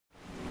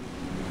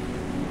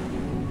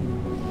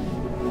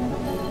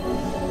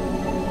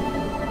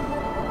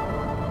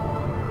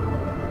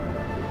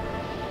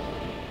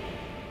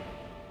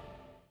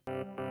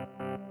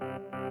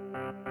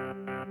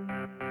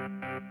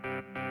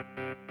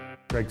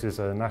Greggs is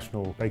a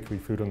national bakery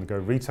food on-the-go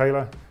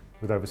retailer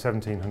with over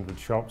 1,700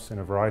 shops in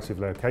a variety of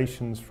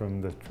locations,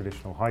 from the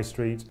traditional high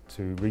street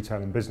to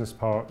retail and business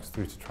parks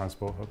through to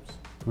transport hubs.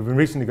 We've been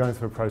recently going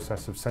through a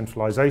process of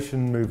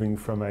centralisation, moving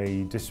from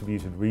a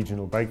distributed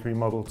regional bakery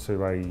model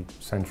to a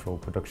central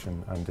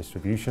production and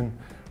distribution.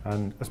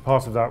 And as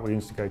part of that, we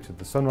instigated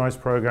the Sunrise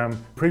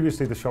programme.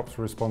 Previously, the shops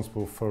were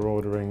responsible for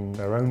ordering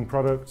their own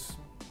products,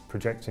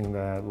 projecting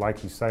their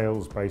likely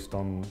sales based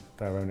on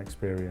their own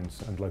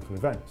experience and local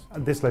events.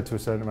 And this led to a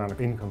certain amount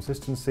of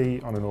inconsistency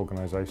on an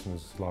organisation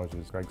as large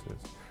as Greggs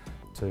is.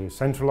 To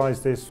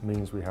centralise this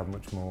means we have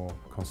much more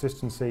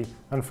consistency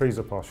and frees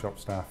up our shop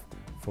staff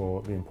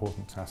for the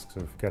important tasks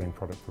of getting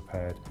product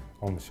prepared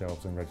on the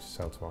shelves and ready to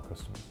sell to our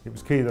customers. It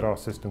was key that our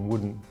system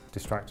wouldn't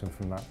distract them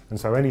from that. And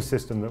so any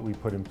system that we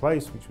put in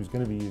place, which was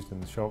going to be used in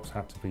the shops,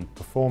 had to be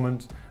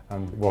performant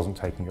and wasn't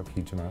taking up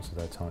huge amounts of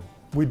their time.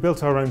 We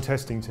built our own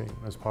testing team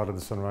as part of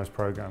the Sunrise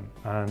programme,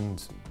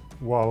 and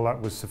while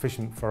that was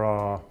sufficient for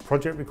our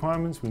project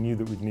requirements, we knew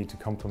that we'd need to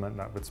complement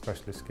that with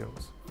specialist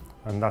skills.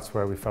 And that's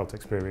where we felt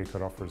Experior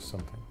could offer us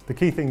something. The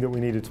key thing that we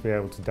needed to be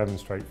able to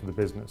demonstrate for the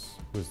business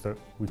was that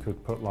we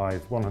could put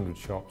live 100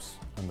 shops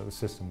and that the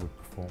system would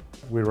perform.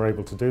 We were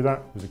able to do that.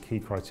 It was a key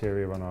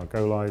criteria on our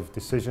go live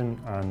decision,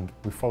 and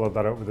we followed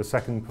that up with a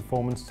second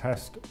performance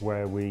test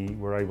where we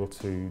were able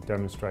to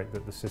demonstrate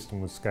that the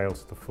system would scale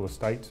to the full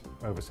estate,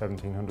 over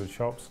 1,700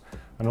 shops,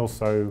 and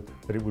also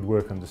that it would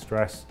work under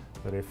stress,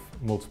 that if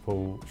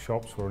multiple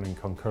shops were running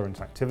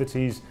concurrent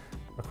activities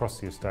across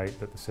the estate,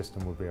 that the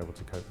system would be able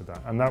to cope with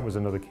that. And that was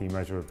another key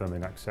measure of them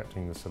in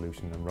accepting the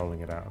solution and rolling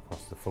it out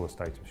across the full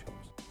estate of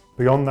shops.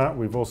 Beyond that,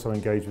 we've also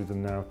engaged with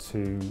them now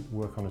to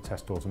work on a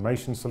test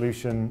automation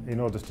solution in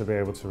order to be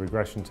able to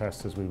regression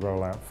test as we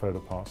roll out further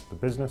parts of the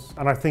business.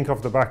 And I think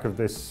off the back of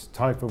this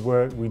type of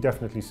work, we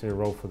definitely see a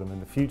role for them in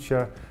the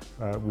future.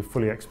 We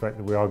fully expect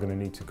that we are going to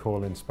need to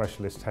call in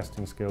specialist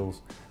testing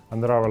skills,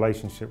 and that our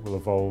relationship will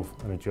evolve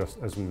and adjust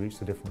as we reach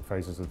the different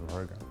phases of the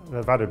programme.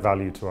 They've added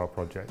value to our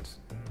project.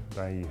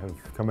 They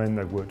have come in,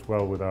 they've worked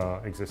well with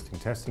our existing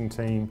testing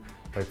team,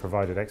 they've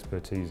provided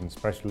expertise and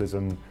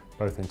specialism,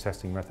 both in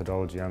testing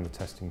methodology and the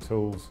testing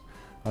tools,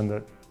 and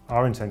that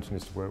our intention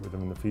is to work with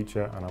them in the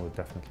future, and I would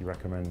definitely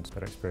recommend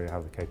that Experior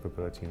have the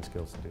capability and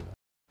skills to do that.